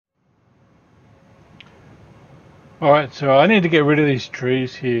Alright, so I need to get rid of these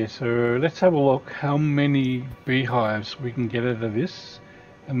trees here, so let's have a look how many beehives we can get out of this,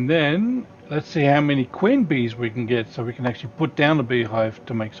 and then let's see how many queen bees we can get so we can actually put down a beehive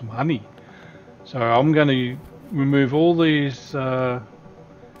to make some honey. So I'm going to remove all these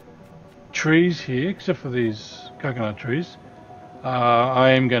trees here, except for these coconut trees.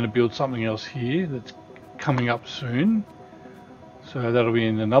 I am going to build something else here that's coming up soon, so that'll be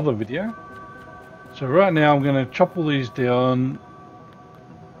in another video. So right now I'm going to chop all these down,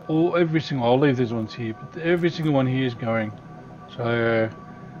 I'll leave these ones here, but every single one here is going. So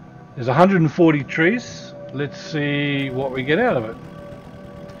there's 140 trees. Let's see what we get out of it.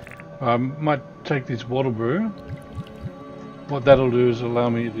 I might take this water brew. What that'll do is allow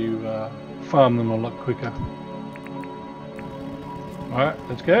me to farm them a lot quicker. Alright,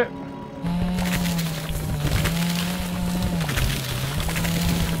 let's go.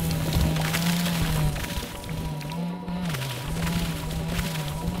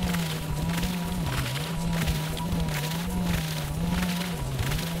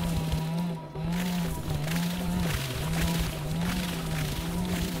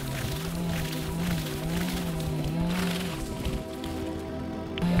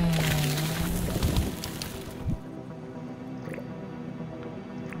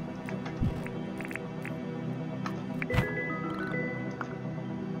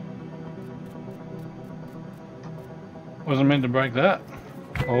 Wasn't meant to break that.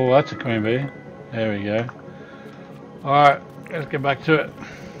 Oh, that's a queen bee. There we go. Alright, let's get back to it.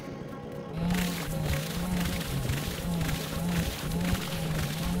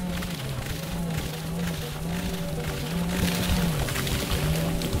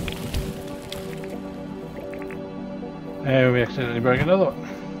 And we accidentally broke another one.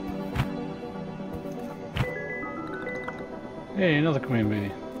 Hey, another queen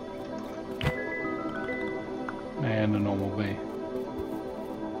bee. And a normal bee.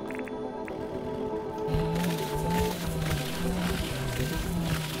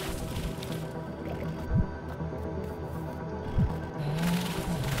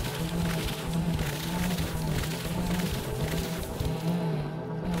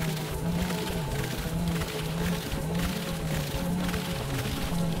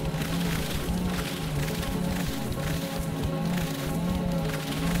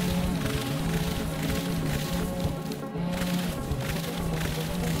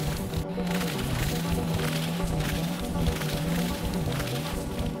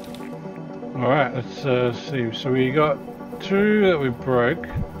 Alright, let's see. So we got 2 that we broke.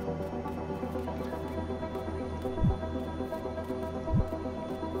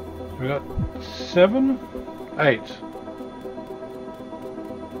 We got 7, 8.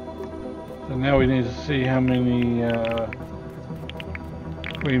 So now we need to see how many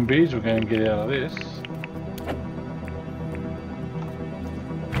queen bees we're going to get out of this.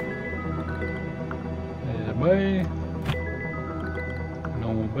 There's a bee.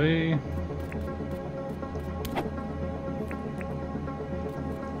 Normal bee.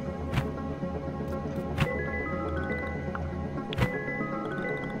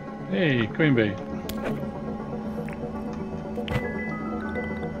 Hey, queen bee.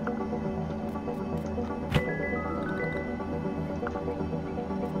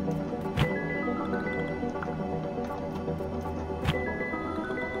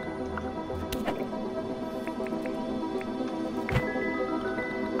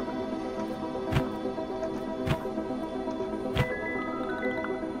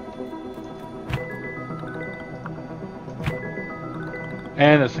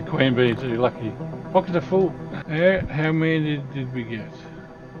 And it's a queen bee too, lucky. Pockets are full. How many did we get?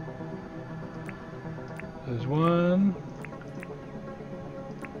 There's 1,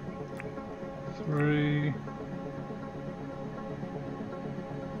 3.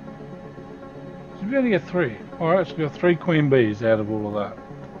 So we only get 3. Alright, so we got 3 queen bees out of all of that.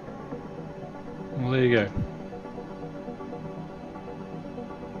 Well, there you go.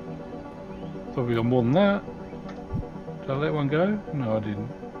 Thought we got more than that. Did I let one go? No, I didn't.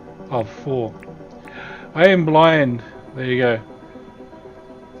 Oh, 4. I am blind. There you go.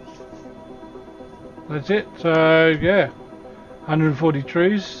 That's it. So, yeah. 140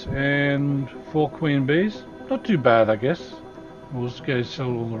 trees and 4 queen bees. Not too bad, I guess. We'll just go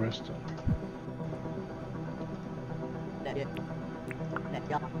sell all the rest of it.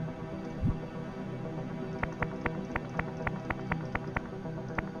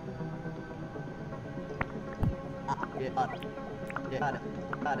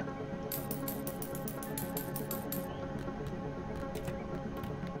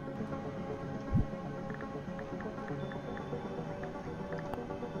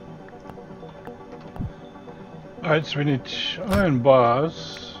 Alright, so we need iron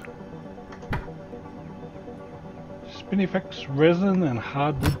bars, Spinifex resin and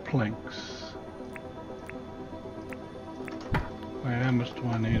hardwood planks. Wait, how much do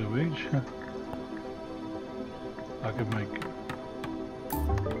I need of each? I could make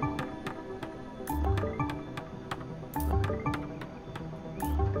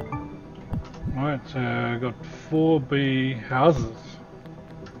Alright, so I got 4B houses.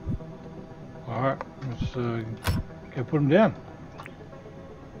 Alright, let's go put them down.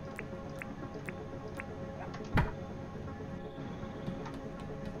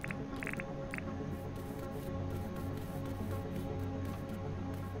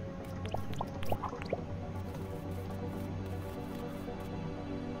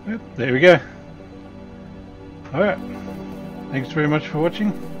 Yep, there we go. Alright, thanks very much for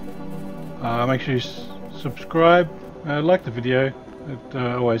watching. Make sure you subscribe, like the video, it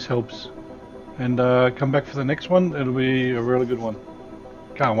always helps. And come back for the next one, it'll be a really good one.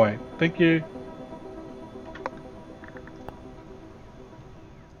 Can't wait. Thank you.